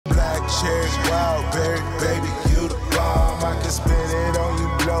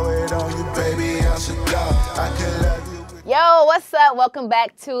What's up? Welcome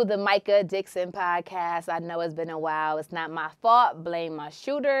back to the Micah Dixon podcast. I know it's been a while. It's not my fault. Blame my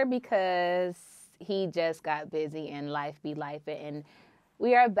shooter because he just got busy and life be life. And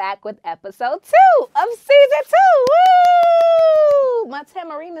we are back with episode 2 of season 2. Woo! My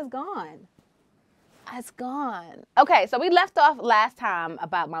tamarine is gone. It's gone. Okay, so we left off last time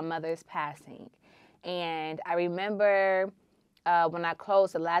about my mother's passing. And I remember when I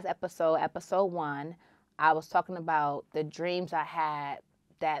closed the last episode, episode 1, I was talking about the dreams I had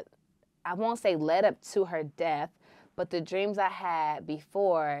that I won't say led up to her death, but the dreams I had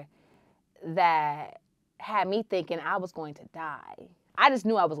before that had me thinking I was going to die. I just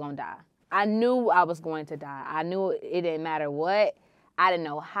knew I was going to die. I knew I was going to die. I knew it didn't matter what. I didn't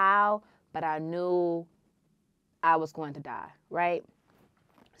know how, but I knew I was going to die, right?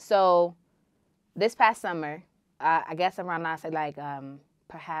 So this past summer, I guess around, I say like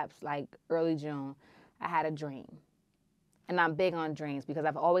perhaps like early June, I had a dream. And I'm big on dreams because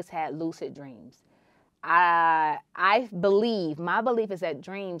I've always had lucid dreams. My belief is that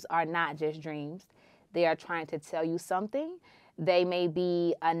dreams are not just dreams. They are trying to tell you something. They may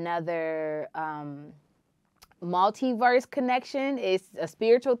be another multiverse connection. It's a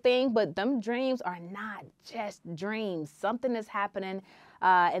spiritual thing, but them dreams are not just dreams. Something is happening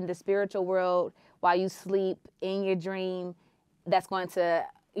in the spiritual world while you sleep in your dream that's going to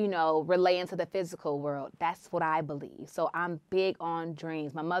relay into the physical world. That's what I believe. So I'm big on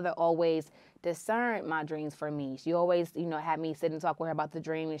dreams. My mother always discerned my dreams for me. She always, had me sit and talk with her about the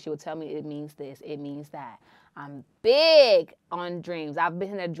dream, and she would tell me it means this, it means that. I'm big on dreams. I've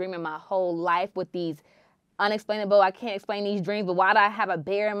been in a dreaming my whole life with these unexplainable, I can't explain these dreams, but why do I have a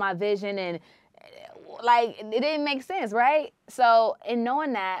bear in my vision? And like, it didn't make sense, right? So in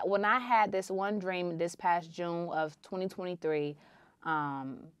knowing that, when I had this one dream this past June of 2023, I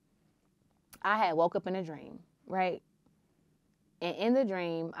had woke up in a dream, right? And in the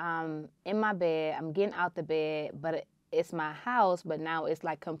dream, in my bed, I'm getting out the bed, but it's my house, but now it's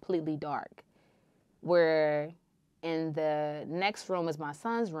like completely dark. Where in the next room is my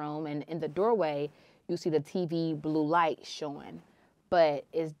son's room, and in the doorway, you see the TV blue light showing, but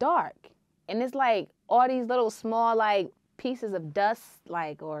it's dark. And it's like all these little small like pieces of dust,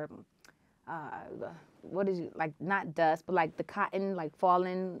 like, or not dust, but like the cotton, like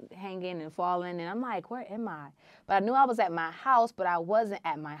falling, hanging and falling. And I'm like, where am I? But I knew I was at my house, but I wasn't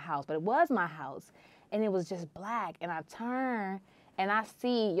at my house, but it was my house. And it was just black. And I turn and I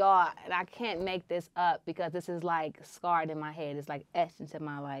see y'all, and I can't make this up because this is like scarred in my head. It's like etched into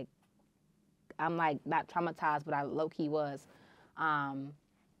my, like, I'm like not traumatized, but I low key was. I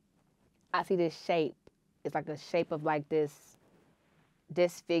see this shape. It's like a shape of like this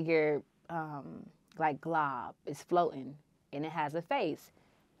disfigured, like glob. It's floating and it has a face.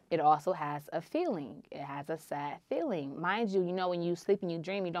 It also has a feeling. It has a sad feeling. Mind you, when you sleep and you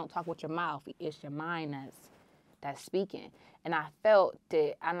dream, you don't talk with your mouth. It's your mind that's speaking. And I felt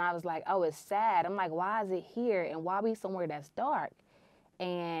it, and I was like, oh, it's sad. I'm like, why is it here? And why be somewhere that's dark?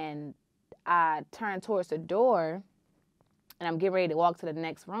 And I turned towards the door, and I'm getting ready to walk to the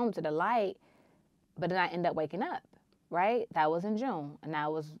next room to the light, but then I end up waking up, right? That was in June, and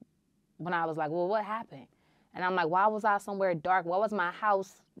that was when I was like, well, what happened? And I'm like, why was I somewhere dark? Why was my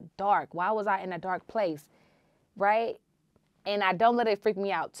house dark? Why was I in a dark place, right? And I don't let it freak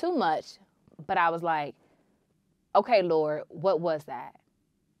me out too much, but I was like, okay, Lord, what was that?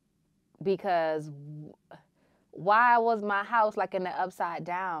 Because why was my house like in the upside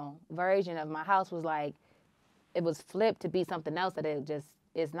down version of my house was like, it was flipped to be something else that it just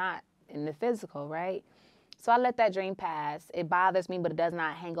is not in the physical, right? So I let that dream pass. It bothers me, but it does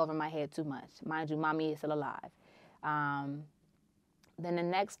not hang over my head too much. Mind you, mommy is still alive. Then the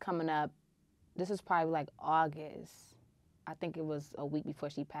next coming up, this is probably like August. I think it was a week before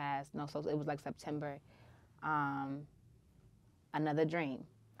she passed. No, so it was like September. Another dream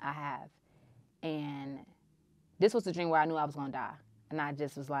I have. And this was the dream where I knew I was going to die. And I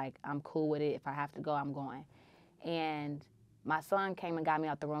just was like, I'm cool with it. If I have to go, I'm going. And my son came and got me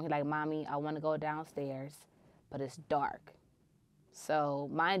out the room. He's like, Mommy, I want to go downstairs, but it's dark. So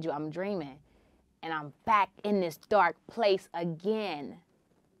mind you, I'm dreaming. And I'm back in this dark place again.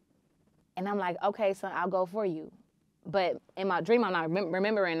 And I'm like, okay, son, I'll go for you. But in my dream, I'm not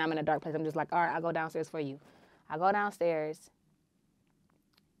remembering I'm in a dark place. I'm just like, all right, I'll go downstairs for you. I go downstairs,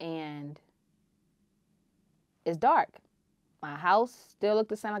 and it's dark. My house still looked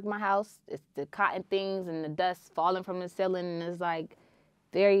the same like my house. It's the cotton things and the dust falling from the ceiling, and it's like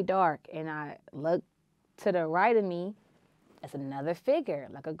very dark. And I look to the right of me. It's another figure,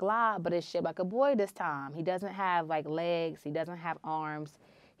 like a glob, but it's shaped like a boy this time. He doesn't have like legs. He doesn't have arms.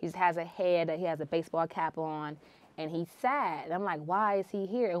 He just has a head. He has a baseball cap on, And he's sad. And I'm like, why is he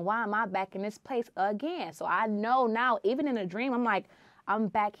here? And why am I back in this place again? So I know now, even in a dream, I'm like, I'm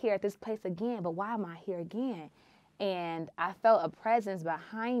back here at this place again, but why am I here again? And I felt a presence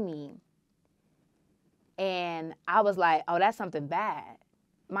behind me. And I was like, oh, that's something bad.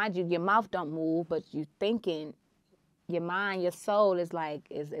 Mind you, your mouth don't move, but you thinking, your mind, your soul is like,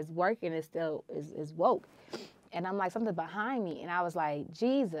 is working, is still, is woke. And I'm like, something behind me. And I was like,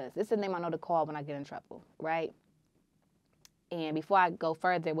 Jesus. This is the name I know to call when I get in trouble, right? And before I go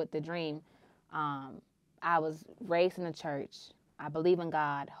further with the dream, I was raised in the church. I believe in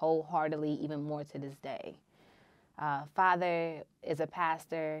God wholeheartedly, even more to this day. Father is a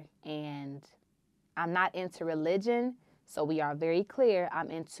pastor, and I'm not into religion, so we are very clear.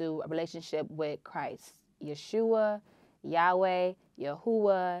 I'm into a relationship with Christ, Yeshua, Yahweh,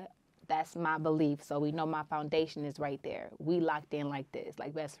 Yahuwah. That's my belief, so we know my foundation is right there. We locked in like this,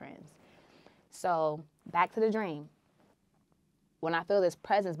 like best friends. So back to the dream. When I feel this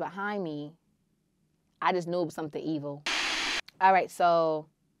presence behind me, I just knew it was something evil. All right, so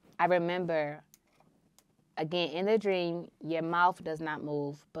I remember, again, in the dream, your mouth does not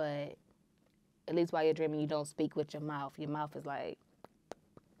move, but at least while you're dreaming, you don't speak with your mouth. Your mouth is like,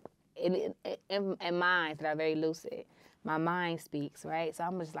 in minds that are very lucid, my mind speaks, right? So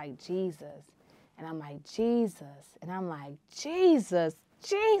I'm just like, Jesus. And I'm like, Jesus. And I'm like, Jesus,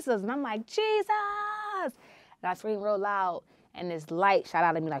 Jesus. And I'm like, Jesus. And I scream real loud, and this light shot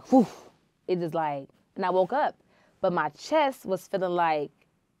out at me like, whew. It just like, and I woke up. But my chest was feeling like,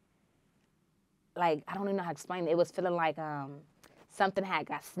 I don't even know how to explain it. It was feeling like something had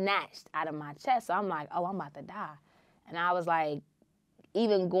got snatched out of my chest. So I'm like, oh, I'm about to die. And I was like,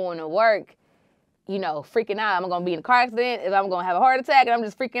 even going to work, you know, freaking out. I'm going to be in a car accident, if I'm going to have a heart attack, and I'm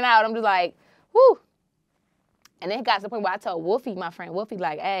just freaking out. I'm just like, whoo. And it got to the point where I told Wolfie, my friend Wolfie,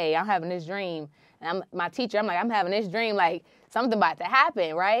 like, hey, I'm having this dream. And my teacher, I'm like, I'm having this dream, like, something about to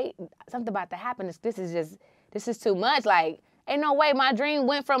happen, right? Something about to happen. This is too much. Like, ain't no way. My dream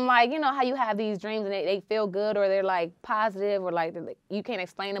went from, like, you know how you have these dreams and they feel good, or they're like positive, or like you can't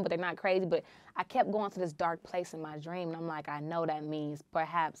explain them, but they're not crazy. But I kept going to this dark place in my dream, and I'm like, I know that means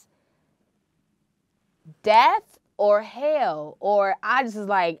perhaps death or hell, or I just was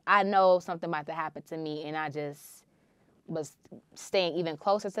like, I know something about to happen to me, and I just was staying even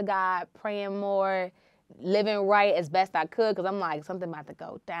closer to God, praying more, living right as best I could, because I'm like, something about to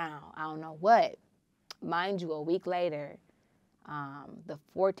go down. I don't know what. Mind you, a week later, the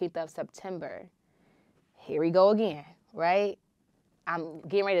 14th of September, here we go again, right? I'm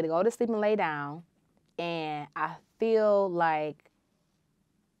getting ready to go to sleep and lay down, and I feel like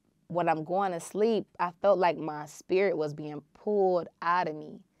when I'm going to sleep, I felt like my spirit was being pulled out of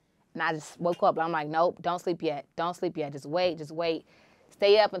me. And I just woke up, and I'm like, nope, don't sleep yet. Don't sleep yet. Just wait, just wait.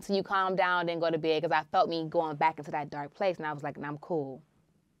 Stay up until you calm down, then go to bed, because I felt me going back into that dark place, and I was like, I'm cool.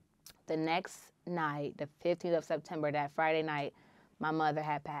 The next night, the 15th of September, that Friday night, my mother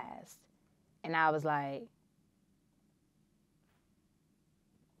had passed. And I was like,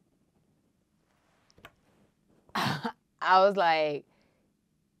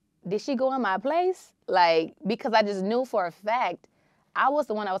 did she go in my place? Like, because I just knew for a fact I was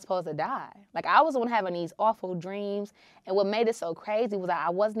the one that was supposed to die. Like, I was the one having these awful dreams. And what made it so crazy was that I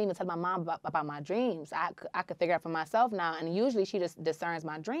wasn't even telling my mom about my dreams. I could figure out for myself now. And usually she just discerns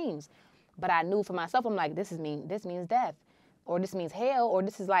my dreams. But I knew for myself, I'm like, this means death. Or this means hell. Or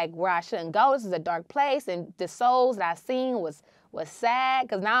this is like where I shouldn't go. This is a dark place. And the souls that I seen was sad.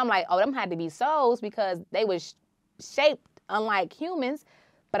 Because now I'm like, oh, them had to be souls, because they was shaped unlike humans.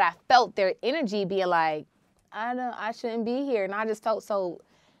 But I felt their energy being like, I shouldn't be here. And I just felt so,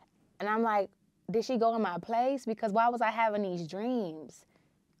 and I'm like, did she go in my place? Because why was I having these dreams,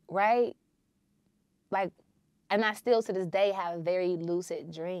 right? Like, and I still to this day have very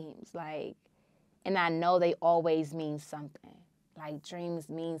lucid dreams. Like, and I know they always mean something. Like, dreams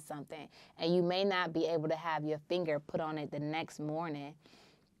mean something. And you may not be able to have your finger put on it the next morning,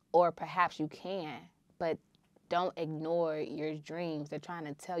 or perhaps you can, but don't ignore your dreams. They're trying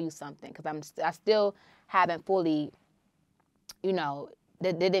to tell you something, because I still haven't fully, you know,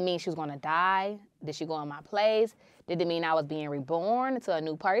 did it mean she was going to die? Did she go in my place? Did it mean I was being reborn into a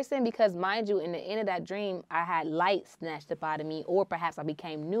new person? Because mind you, in the end of that dream, I had light snatched up out of me, or perhaps I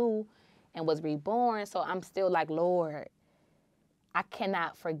became new and was reborn. So I'm still like, Lord, I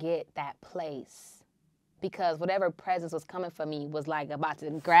cannot forget that place. Because whatever presence was coming for me was like about to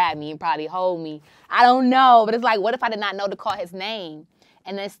grab me and probably hold me. I don't know, but it's like, what if I did not know to call his name?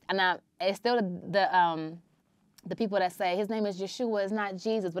 And it's still the people that say his name is Yeshua, it's not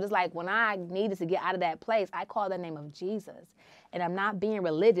Jesus. But it's like, when I needed to get out of that place, I called the name of Jesus. And I'm not being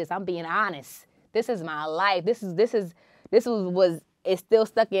religious. I'm being honest. this is my life. This was it's still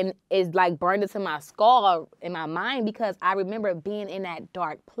stuck in, is like burned into my skull in my mind, because I remember being in that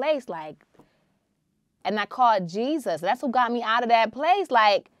dark place, like, and I called Jesus. That's what got me out of that place,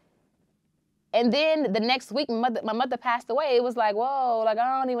 like. And then the next week, my mother passed away. It was like, whoa, like,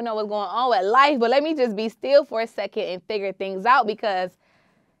 I don't even know what's going on with life, but let me just be still for a second and figure things out, because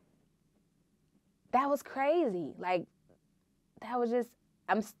that was crazy. Like, that was just,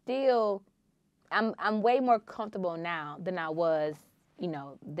 I'm way more comfortable now than I was,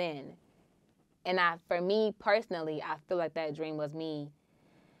 then. And for me personally, I feel like that dream was me,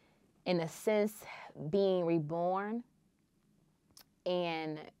 in a sense, being reborn.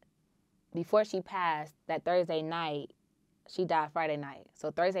 And before she passed, that Thursday night, she died Friday night.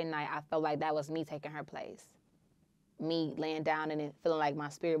 So Thursday night, I felt like that was me taking her place. Me laying down and it feeling like my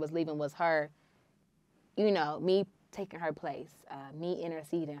spirit was leaving was her, me taking her place. Me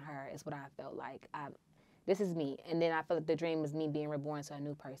interceding her is what I felt like. This is me. And then I felt like the dream was me being reborn to a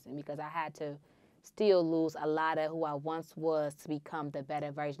new person, because I had to still lose a lot of who I once was to become the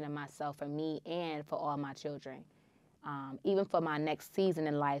better version of myself for me and for all my children. Even for my next season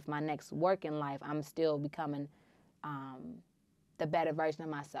in life, my next work in life, I'm still becoming the better version of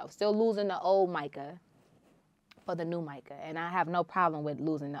myself. Still losing the old Micah for the new Micah. And I have no problem with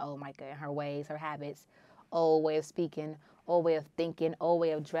losing the old Micah and her ways, her habits, old way of speaking, old way of thinking, old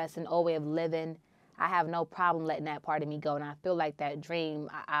way of dressing, old way of living. I have no problem letting that part of me go. And I feel like that dream,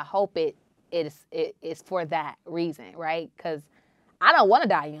 I hope it is for that reason, right? Because I don't want to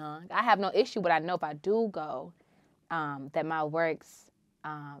die young. I have no issue, but I know if I do go, that my works,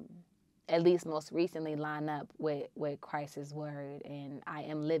 at least most recently, line up with Christ's word, and I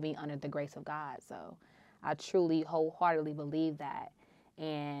am living under the grace of God. So I truly, wholeheartedly believe that.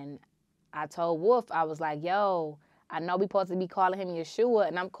 And I told Wolf, I was like, yo, I know we're supposed to be calling him Yeshua,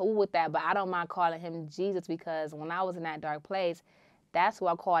 and I'm cool with that, but I don't mind calling him Jesus, because when I was in that dark place, that's who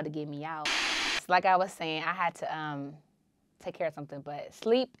I called to get me out. It's like I was saying, I had to take care of something, but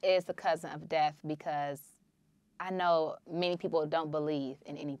sleep is the cousin of death, because I know many people don't believe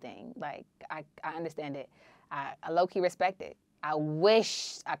in anything. Like, I understand it. I low-key respect it. I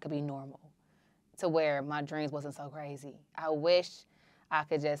wish I could be normal to where my dreams wasn't so crazy. I wish I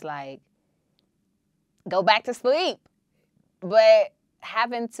could just, like, go back to sleep. But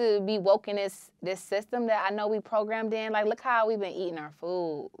having to be woke in this system that I know we programmed in, like, look how we've been eating our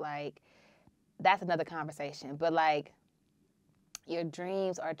food. Like, that's another conversation. But, like, your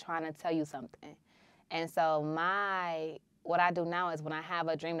dreams are trying to tell you something. And so what I do now is, when I have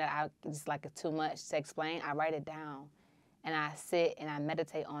a dream that I just like it's too much to explain, I write it down and I sit and I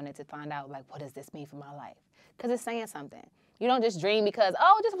meditate on it to find out, like, what does this mean for my life? Because it's saying something. You don't just dream because,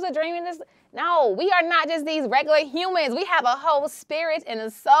 oh, this was a dream. No, we are not just these regular humans. We have a whole spirit and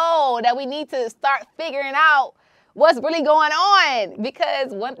a soul that we need to start figuring out what's really going on.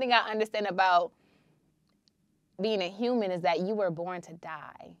 Because one thing I understand about being a human is that you were born to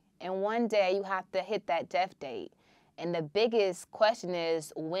die. And one day you have to hit that death date. And the biggest question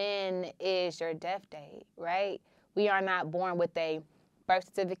is, when is your death date, right? We are not born with a birth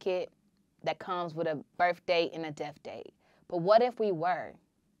certificate that comes with a birth date and a death date. But what if we were?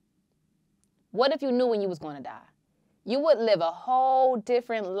 What if you knew when you was going to die? You would live a whole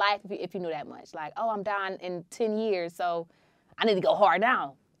different life if you knew that much. Like, oh, I'm dying in 10 years, so I need to go hard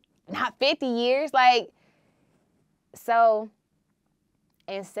now. Not 50 years. Like, so...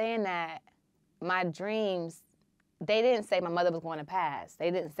 in saying that, my dreams, they didn't say my mother was going to pass.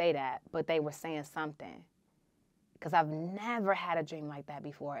 They didn't say that, but they were saying something. Because I've never had a dream like that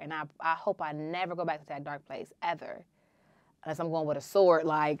before, and I hope I never go back to that dark place, ever. Unless I'm going with a sword,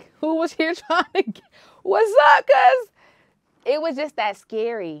 like, who was here trying to get, what's up? Because it was just that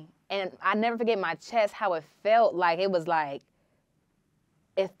scary. And I never forget my chest, how it felt like. It was like,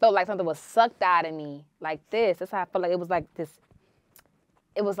 it felt like something was sucked out of me, like this. That's how I felt like. It was like this.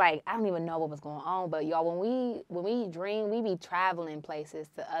 It was like, I don't even know what was going on. But y'all, when we dream, we be traveling places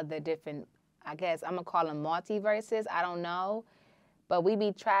to other different, I guess, I'm going to call them multiverses. I don't know. But we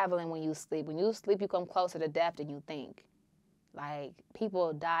be traveling when you sleep. When you sleep, you come closer to death than you think. Like,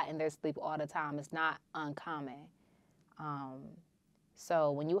 people die in their sleep all the time. It's not uncommon.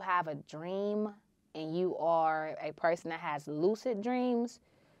 So when you have a dream and you are a person that has lucid dreams,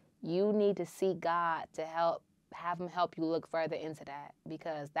 you need to seek God to have him help you look further into that,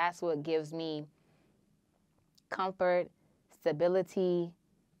 because that's what gives me comfort, stability,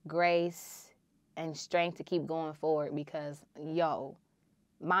 grace, and strength to keep going forward. Because, yo,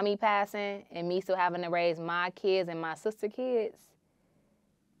 mommy passing and me still having to raise my kids and my sister kids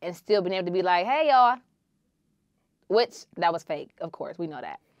and still being able to be like, hey, y'all, which that was fake, of course, we know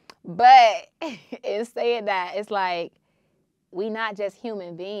that. But in saying that, it's like, we not just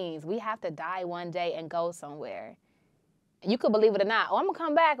human beings. We have to die one day and go somewhere. And you could believe it or not. Oh, I'm gonna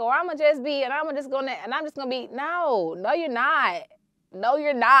come back, or I'm gonna just be, and I'm just gonna be. No, you're not. No,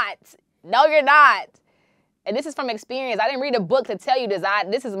 you're not. No, you're not. And this is from experience. I didn't read a book to tell you this.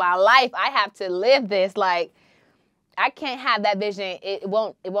 This is my life. I have to live this. Like, I can't have that vision. It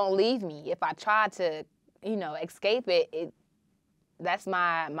won't leave me. If I try to, escape it, that's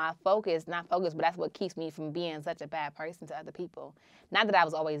my focus. Not focus, but that's what keeps me from being such a bad person to other people. Not that I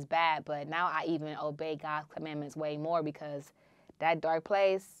was always bad, but now I even obey God's commandments way more, because that dark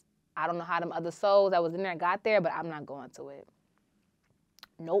place, I don't know how them other souls that was in there got there, but I'm not going to it.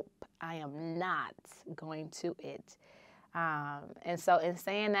 Nope, I am not going to it. And so in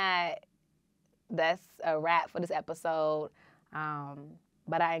saying that, that's a wrap for this episode.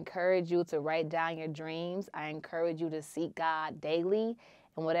 But I encourage you to write down your dreams. I encourage you to seek God daily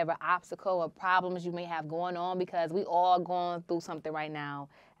and whatever obstacle or problems you may have going on, because we all going through something right now.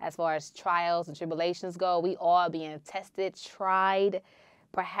 As far as trials and tribulations go, we all being tested, tried,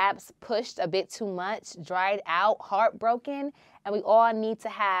 perhaps pushed a bit too much, dried out, heartbroken. And we all need to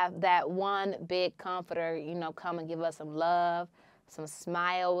have that one big comforter, come and give us some love, some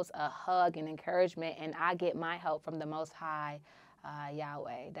smiles, a hug, and encouragement. And I get my help from the Most High,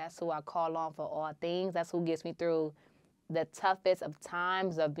 Yahweh. That's who I call on for all things. That's who gets me through the toughest of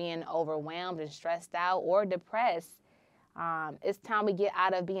times of being overwhelmed and stressed out or depressed. It's time we get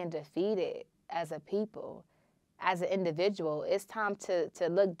out of being defeated as a people, as an individual. It's time to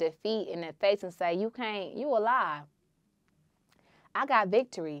look defeat in the face and say, you a lie. I got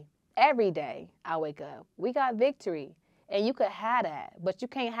victory every day I wake up. We got victory. And you could have that, but you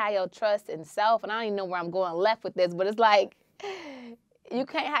can't have your trust in self. And I don't even know where I'm going left with this, but it's like, you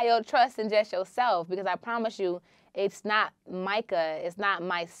can't have your trust in just yourself, because I promise you, it's not Micah, it's not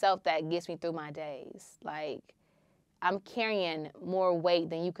myself that gets me through my days. Like, I'm carrying more weight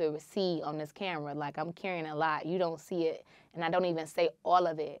than you could see on this camera. Like, I'm carrying a lot. You don't see it, and I don't even say all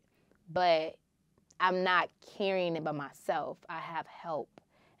of it. But I'm not carrying it by myself. I have help.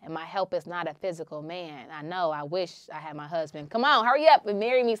 And my help is not a physical man. I know, I wish I had my husband. Come on, hurry up and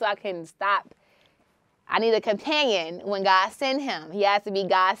marry me so I can stop. I need a companion when God sent him. He has to be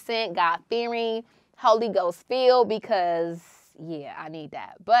God sent, God fearing, Holy Ghost filled, because, yeah, I need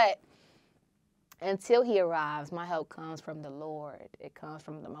that. But until he arrives, my help comes from the Lord. It comes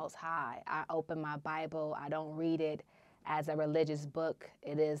from the Most High. I open my Bible. I don't read it as a religious book.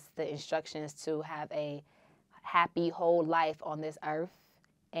 It is the instructions to have a happy whole life on this earth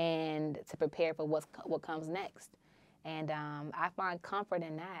and to prepare for what comes next. And I find comfort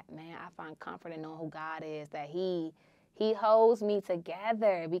in that, man. I find comfort in knowing who God is, that he holds me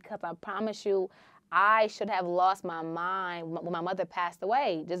together, because I promise you, I should have lost my mind when my mother passed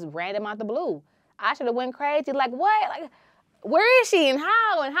away, just random out the blue. I should have went crazy, like, what? Like, where is she, and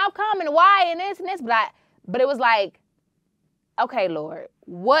how come, and why, and this and this? But it was like, okay, Lord,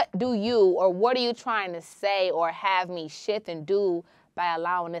 what are you trying to say or have me shift and do by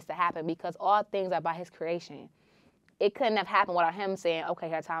allowing this to happen? Because all things are by his creation. It couldn't have happened without him saying, okay,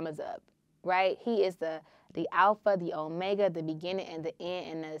 her time is up, right? He is the Alpha, the Omega, the beginning and the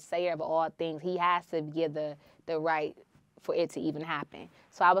end, and the sayer of all things. He has to give the right for it to even happen.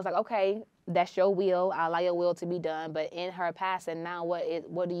 So I was like, okay, that's your will. I allow your will to be done. But in her passing, now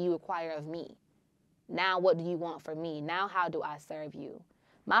what do you require of me? Now what do you want from me? Now how do I serve you?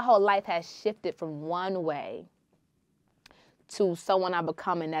 My whole life has shifted from one way to someone I'm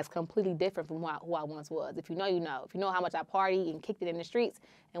becoming that's completely different from who I once was. If you know, you know. If you know how much I party and kicked it in the streets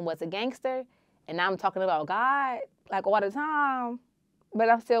and was a gangster, and now I'm talking about God, like, all the time, but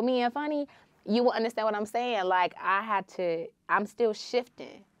I'm still me and funny, you will understand what I'm saying. Like, I'm still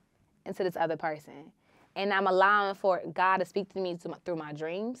shifting into this other person. And I'm allowing for God to speak to me through my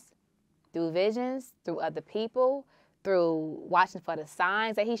dreams, through visions, through other people, through watching for the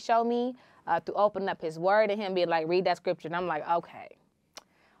signs that he showed me, through opening up his word and him being like, read that scripture. And I'm like, okay.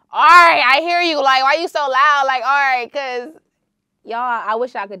 All right, I hear you. Like, why are you so loud? Like, all right, because, y'all, I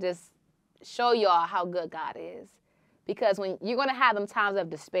wish I could just show y'all how good God is. Because when you're going to have them times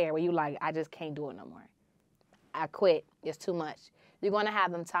of despair where you like, I just can't do it no more. I quit. It's too much. You're going to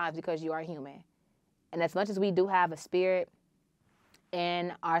have them times because you are human. And as much as we do have a spirit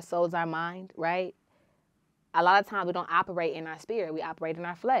and our souls, our mind, right? A lot of times we don't operate in our spirit. We operate in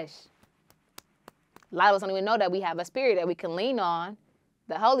our flesh. A lot of us don't even know that we have a spirit that we can lean on,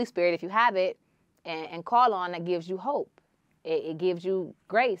 the Holy Spirit, if you have it, and call on, that gives you hope. It gives you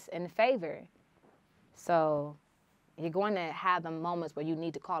grace and favor. So you're going to have the moments where you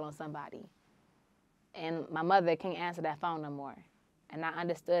need to call on somebody. And my mother can't answer that phone no more. And I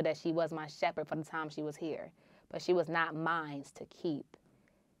understood that she was my shepherd for the time she was here. But she was not mine to keep.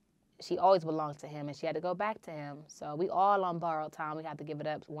 She always belonged to him, and she had to go back to him. So we all on borrowed time. We have to give it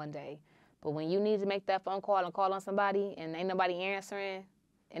up one day. But when you need to make that phone call and call on somebody and ain't nobody answering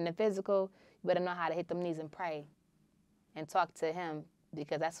in the physical, you better know how to hit them knees and pray and talk to him,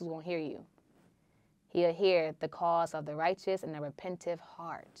 because that's who's going to hear you. He'll hear the cause of the righteous and the repentive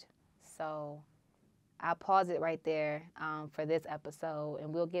heart. So I'll pause it right there for this episode,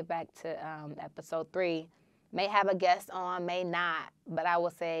 and we'll get back to episode 3. May have a guest on, may not, but I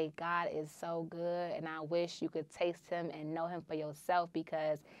will say God is so good, and I wish you could taste him and know him for yourself,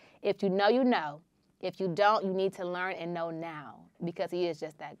 because if you know, you know. If you don't, you need to learn and know now, because he is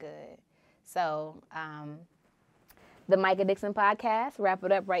just that good. So the Micah Dixon podcast, wrap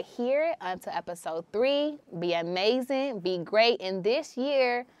it up right here until episode 3. Be amazing, be great in this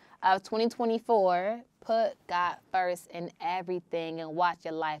year of 2024. Put God first in everything and watch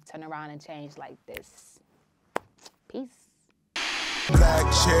your life turn around and change like this. Peace.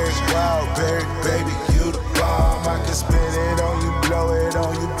 Black cherry, wild berry, baby.